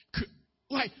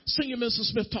 Like Senior Minister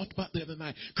Smith talked about the other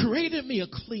night. Create in me a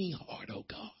clean heart, oh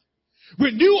God.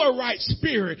 Renew a right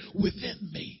spirit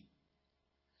within me.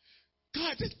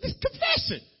 God, just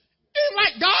confess it. It's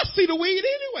like God see the weed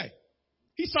anyway.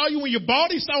 He saw you when you bought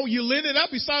it. He saw when you lit it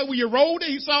up. He saw when you rolled it.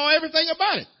 He saw everything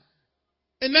about it.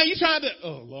 And now you're trying to,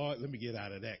 oh, Lord, let me get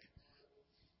out of that.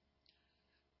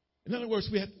 In other words,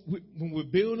 when we're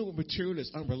building with material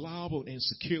that's unreliable and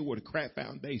secure with a crack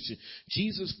foundation,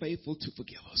 Jesus is faithful to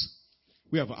forgive us.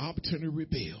 We have an opportunity to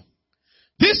rebuild.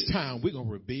 This time, we're going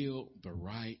to rebuild the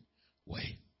right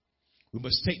way. We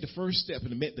must take the first step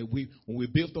and admit that when we're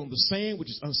built on the sand, which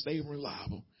is unstable and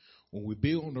reliable, When we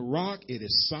build on the rock, it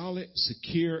is solid,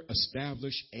 secure,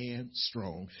 established, and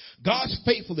strong. God's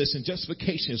faithfulness and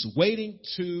justification is waiting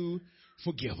to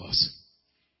forgive us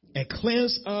and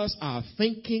cleanse us, our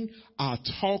thinking, our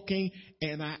talking,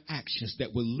 and our actions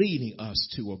that were leading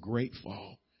us to a great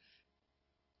fall.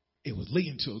 It was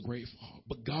leading to a great fall.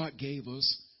 But God gave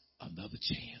us another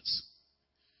chance.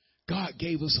 God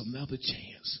gave us another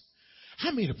chance.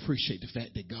 How many appreciate the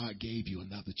fact that God gave you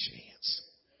another chance?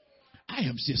 I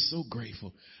am just so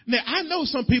grateful. Now, I know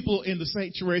some people in the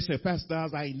sanctuary say, Pastor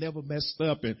Dobbs, I ain't never messed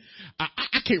up, and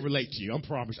I can't relate to you. I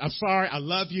promise. I'm sorry. I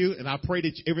love you, and I pray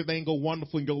that everything go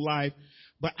wonderful in your life.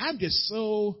 But I'm just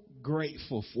so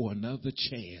grateful for another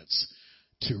chance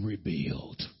to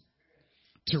rebuild.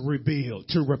 To rebuild,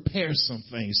 to repair some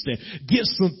things, to get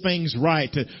some things right,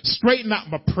 to straighten out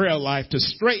my prayer life, to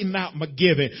straighten out my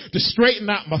giving, to straighten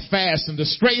out my fasting, to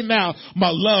straighten out my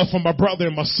love for my brother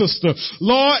and my sister.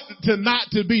 Lord, not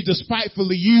to be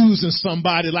despitefully using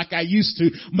somebody like I used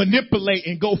to, manipulate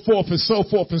and go forth and so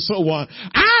on.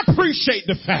 I appreciate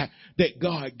the fact that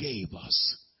God gave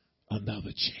us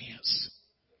another chance.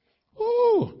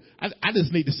 Ooh, I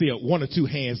just need to see one or two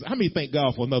hands. How many thank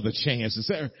God for another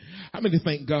chance? How many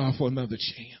thank God for another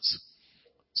chance?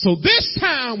 So this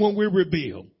time when we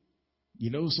rebuild,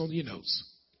 you notice on your notes,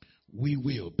 we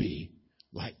will be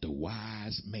like the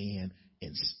wise man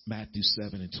in Matthew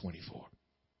 7:24.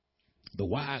 The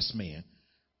wise man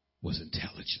was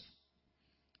intelligent.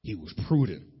 He was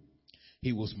prudent.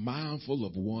 He was mindful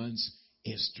of one's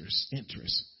interest.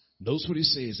 Notice what he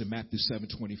says in Matthew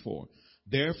 7:24.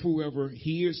 Therefore, whoever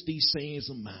hears these sayings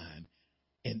of mine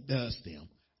and does them,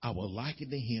 I will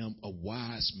liken to him a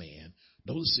wise man.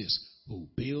 Notice this, who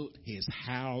built his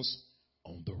house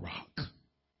on the rock.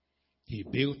 He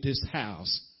built his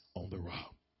house on the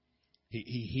rock. He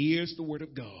hears the word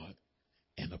of God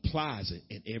and applies it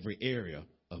in every area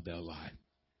of their life.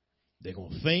 They're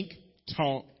going to think,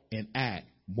 talk, and act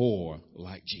more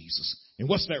like Jesus. And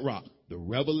what's that rock? The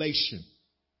revelation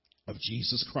of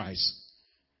Jesus Christ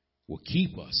will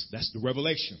keep us. That's the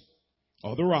revelation.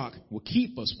 Or the rock will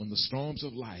keep us when the storms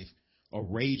of life are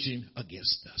raging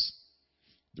against us.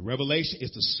 The revelation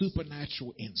is the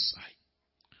supernatural insight,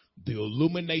 the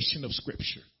illumination of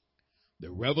Scripture,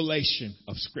 the revelation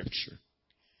of Scripture.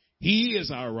 He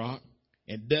is our rock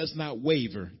and does not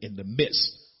waver in the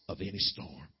midst of any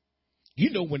storm.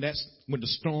 You know when the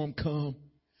storm comes,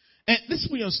 and this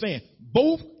is what you understand,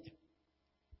 both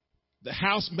the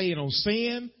house made on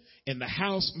sand and the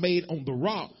house made on the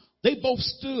rock, they both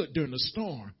stood during the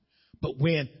storm. But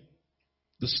when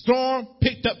the storm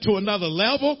picked up to another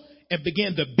level and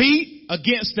began to beat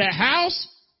against that house,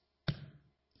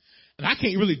 and I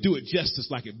can't really do it justice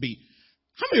like it beat.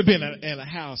 How many have been in a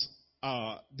house,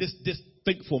 just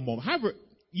think for a moment. However,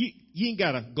 you ain't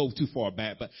got to go too far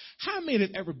back, but how many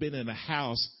have ever been in a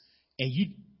house and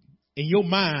you, in your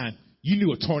mind, you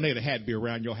knew a tornado had to be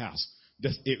around your house?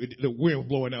 The wind was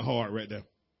blowing that hard right there.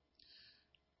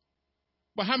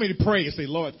 But how many pray and say,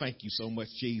 Lord, thank you so much,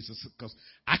 Jesus, because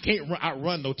I can't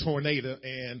outrun no tornado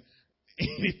and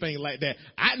anything like that.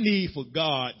 I need for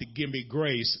God to give me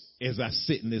grace as I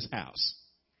sit in this house.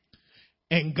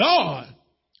 And God,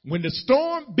 when the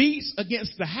storm beats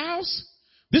against the house,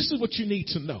 this is what you need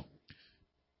to know.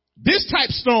 This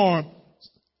type storm,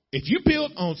 if you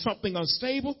build on something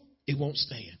unstable, it won't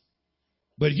stand.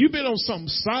 But if you build on something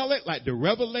solid, like the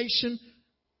revelation,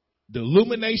 the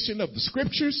illumination of the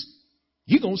Scriptures,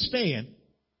 you're going to stand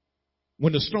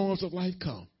when the storms of life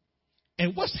come.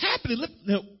 And what's happening, look,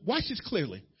 now watch this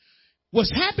clearly.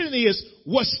 What's happening is,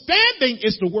 what's standing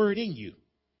is the word in you,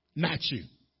 not you.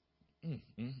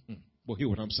 Well, hear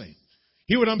what I'm saying.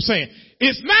 Hear what I'm saying.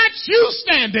 It's not you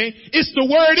standing, it's the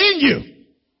word in you.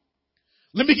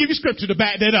 Let me give you scripture to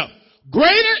back that up.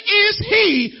 Greater is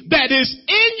he that is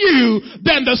in you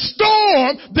than the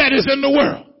storm that is in the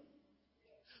world.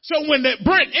 So when the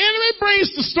enemy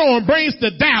brings the storm, brings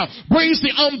the doubt, brings the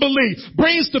unbelief,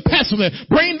 brings the pessimist,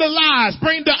 brings the lies,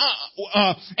 brings the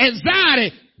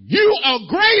anxiety, you are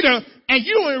greater and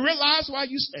you don't even realize why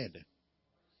you're standing.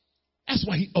 That's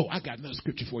why I got another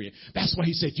scripture for you. That's why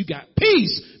he said you got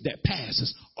peace that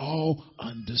passes all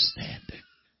understanding.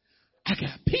 I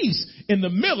got peace in the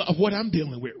middle of what I'm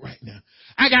dealing with right now.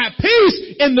 I got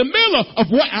peace in the middle of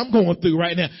what I'm going through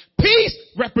right now. Peace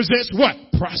represents what?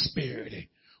 Prosperity.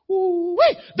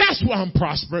 Ooh-wee. That's why I'm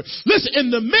prospering. Listen,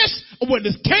 in the midst of when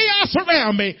there's chaos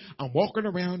around me, I'm walking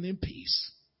around in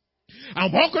peace.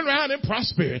 I'm walking around in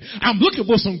prosperity. I'm looking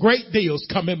for some great deals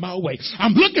coming my way.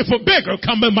 I'm looking for bigger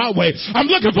coming my way.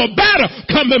 I'm looking for better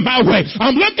coming my way.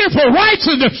 I'm looking for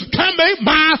righteousness coming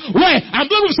my way. I'm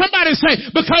looking for somebody to say,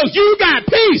 because you got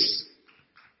peace.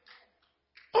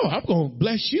 Oh, I'm going to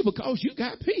bless you because you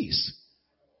got peace.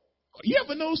 You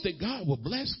ever notice that God will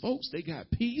bless folks? They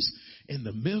got peace in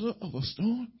the middle of a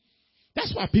storm.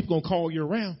 That's why people going to call you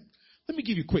around. Let me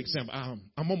give you a quick example.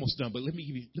 I'm almost done, but let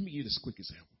me give you this quick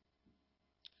example.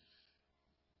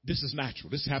 This is natural.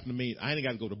 This happened to me. I ain't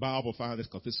got to go to Bible find this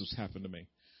because this has happened to me.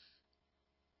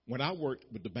 When I worked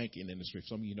with the banking industry,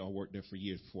 some of you know I worked there for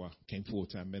years before I came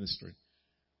full-time ministry.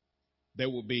 There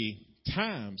would be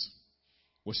times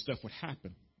where stuff would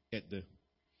happen at the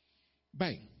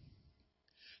bank.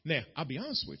 Now, I'll be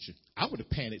honest with you. I would have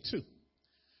panicked too.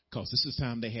 Because this is the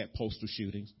time they had postal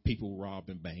shootings, people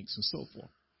robbing banks and so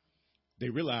forth. They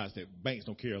realized that banks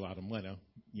don't carry a lot of money.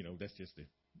 You know, that's just the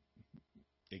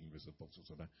ignorance of folks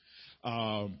sometimes.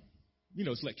 You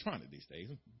know, it's electronic these days.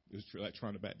 It was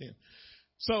electronic back then.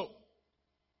 So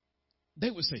they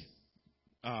would say,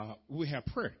 we have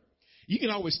prayer. You can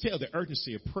always tell the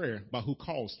urgency of prayer by who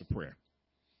calls the prayer.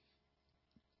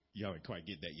 Y'all ain't quite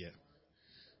get that yet.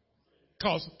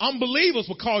 Because unbelievers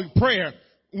will call you prayer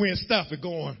when stuff is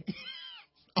going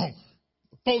on.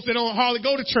 Folks that don't hardly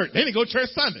go to church, they didn't go to church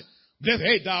Sunday. They say,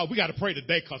 hey, dog, we got to pray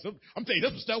today because I'm telling you,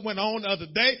 this stuff went on the other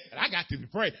day, and I got to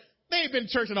pray. They ain't been to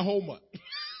church in a whole month.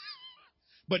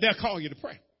 But they'll call you to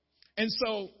pray. And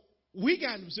so we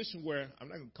got in a position where, I'm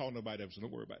not going to call nobody else, so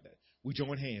don't worry about that. We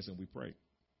joined hands and we prayed.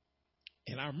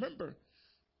 And I remember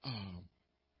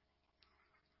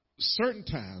certain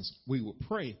times we would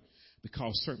pray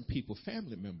because certain people,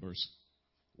 family members,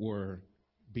 were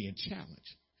being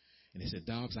challenged. And they said,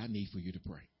 Dobbs, I need for you to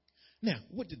pray. Now,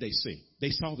 what did they see? They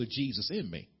saw the Jesus in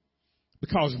me.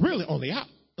 Because really, on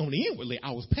the inwardly,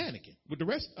 I was panicking with the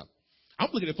rest of them. I'm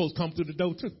looking at folks come through the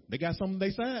door, too. They got something on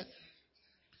their side.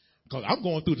 Because I'm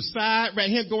going through the side, right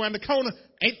here, go around the corner.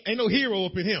 Ain't no hero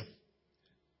up in here.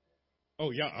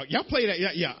 Oh, y'all play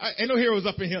that? Yeah. Ain't no heroes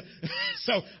up in here.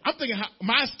 So I'm thinking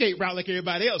my escape route like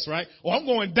everybody else, right? Or I'm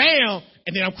going down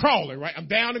and then I'm crawling, right? I'm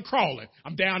down and crawling.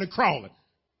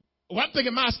 Well, I'm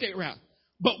thinking my escape route.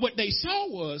 But what they saw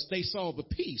the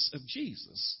peace of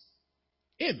Jesus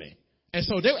in me. And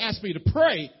so they asked me to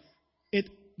pray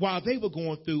while they were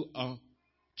going through a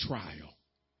trial.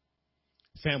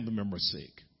 Family member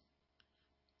sick.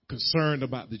 Concerned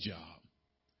about the job.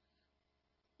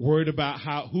 Worried about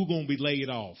who going to be laid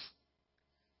off.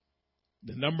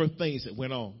 The number of things that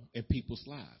went on in people's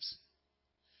lives.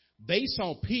 They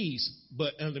saw peace,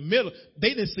 but in the middle, they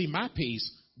didn't see my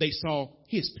peace. They saw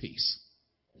his peace.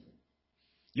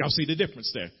 Y'all see the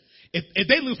difference there. If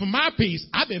they look for my peace,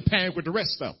 I've been panicked with the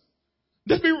rest of them.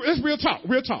 That's real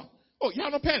talk. Oh,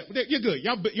 y'all don't panic. You're good.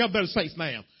 Y'all better safe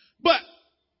now. But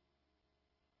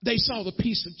they saw the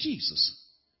peace of Jesus.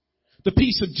 The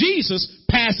peace of Jesus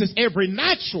passes every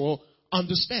natural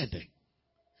understanding.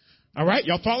 All right?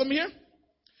 Y'all follow me here?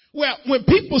 Well, when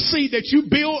people see that you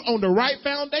build on the right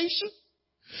foundation,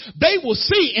 they will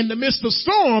see in the midst of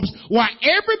storms while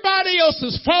everybody else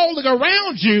is falling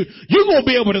around you, you're going to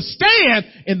be able to stand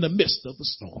in the midst of the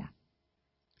storm.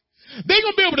 They're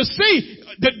going to be able to see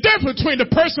the difference between the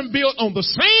person built on the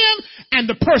sand and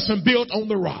the person built on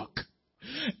the rock.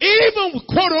 Even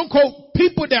quote unquote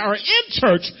people that are in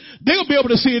church, they'll be able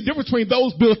to see the difference between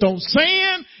those built on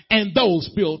sand and those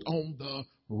built on the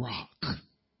rock.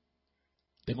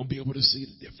 They're going to be able to see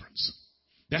the difference.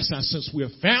 That's how, since we are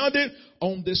founded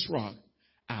on this rock,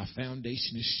 our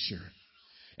foundation is sure.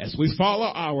 As we follow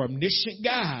our omniscient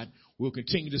God, we'll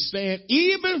continue to stand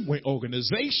even when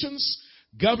organizations,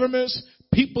 governments,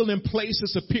 people in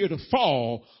places appear to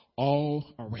fall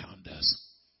all around us.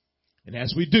 And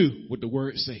as we do what the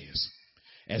word says,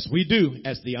 as we do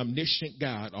as the omniscient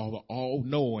God, or the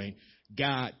all-knowing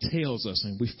God tells us,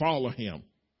 and we follow him,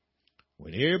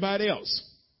 when everybody else,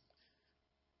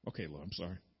 okay, Lord, I'm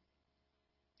sorry.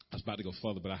 I was about to go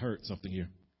further, but I heard something here.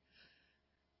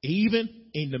 Even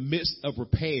in the midst of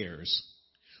repairs,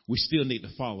 we still need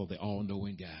to follow the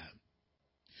all-knowing God.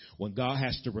 When God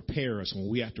has to repair us, when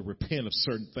we have to repent of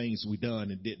certain things we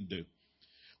done and didn't do,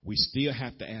 we still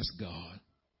have to ask God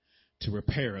to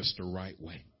repair us the right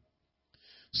way.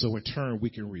 So in turn, we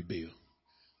can rebuild.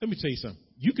 Let me tell you something.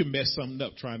 You can mess something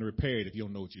up trying to repair it if you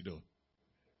don't know what you're doing.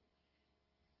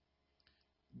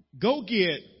 Go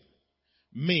get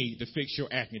me to fix your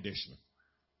air conditioner.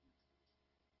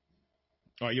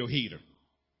 Or your heater.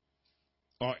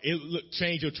 Or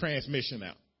change your transmission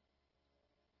out.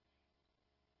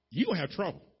 You're going to have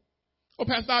trouble. Oh,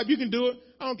 Pastor Dobbs, you can do it.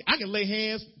 I can lay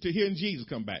hands to hearing Jesus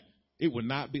come back. It will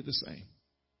not be the same.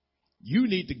 You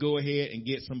need to go ahead and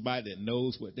get somebody that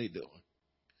knows what they're doing.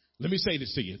 Let me say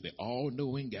this to you. The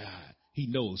all-knowing God, he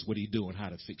knows what he's doing, how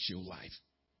to fix your life.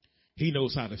 He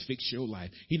knows how to fix your life.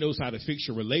 He knows how to fix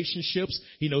your relationships.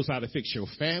 He knows how to fix your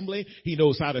family. He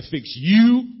knows how to fix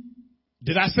you.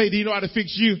 Did I say, do you know how to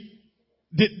fix you?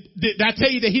 Did I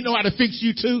tell you that he knows how to fix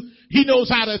you too? He knows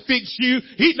how to fix you.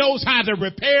 He knows how to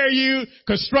repair you,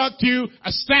 construct you,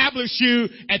 establish you,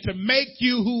 and to make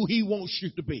you who he wants you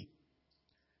to be.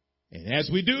 And as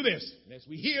we do this, as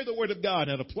we hear the word of God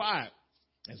and apply it,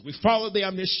 as we follow the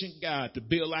omniscient God to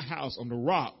build a house on the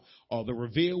rock or the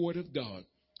revealed word of God,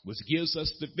 which gives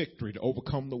us the victory to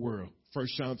overcome the world. 1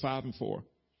 John 5:4.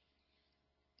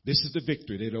 This is the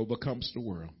victory that overcomes the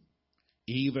world,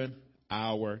 even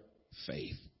our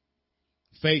faith.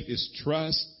 Faith is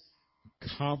trust,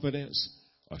 confidence,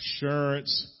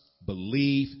 assurance,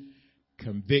 belief,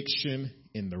 conviction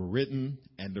in the written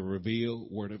and the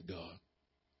revealed word of God.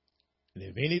 And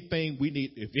if anything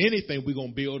we're going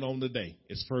to build on today,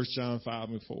 it's 1 John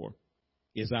 5:4.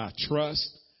 Is our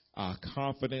trust, our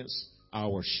confidence,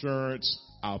 our assurance,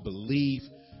 our belief,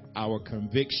 our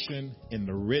conviction in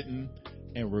the written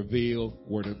and revealed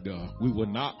word of God. We will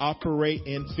not operate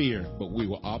in fear, but we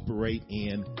will operate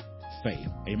in faith.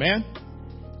 Amen?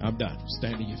 I'm done.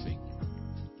 Stand to your feet.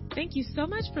 Thank you so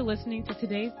much for listening to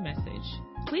today's message.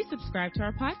 Please subscribe to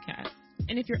our podcast.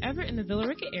 And if you're ever in the Villa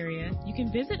Rica area, you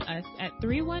can visit us at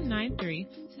 3193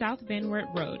 South Van Wert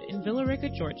Road in Villa Rica,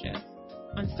 Georgia,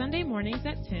 on Sunday mornings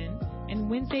at 10 and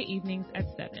Wednesday evenings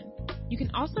at 7. You can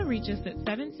also reach us at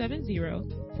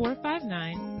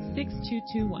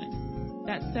 770-459-6221.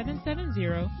 That's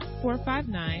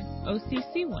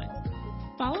 770-459-OCC1.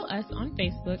 Follow us on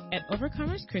Facebook at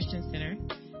Overcomers Christian Center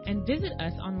and visit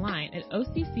us online at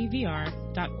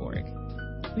occvr.org.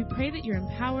 We pray that you're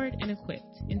empowered and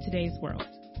equipped in today's world.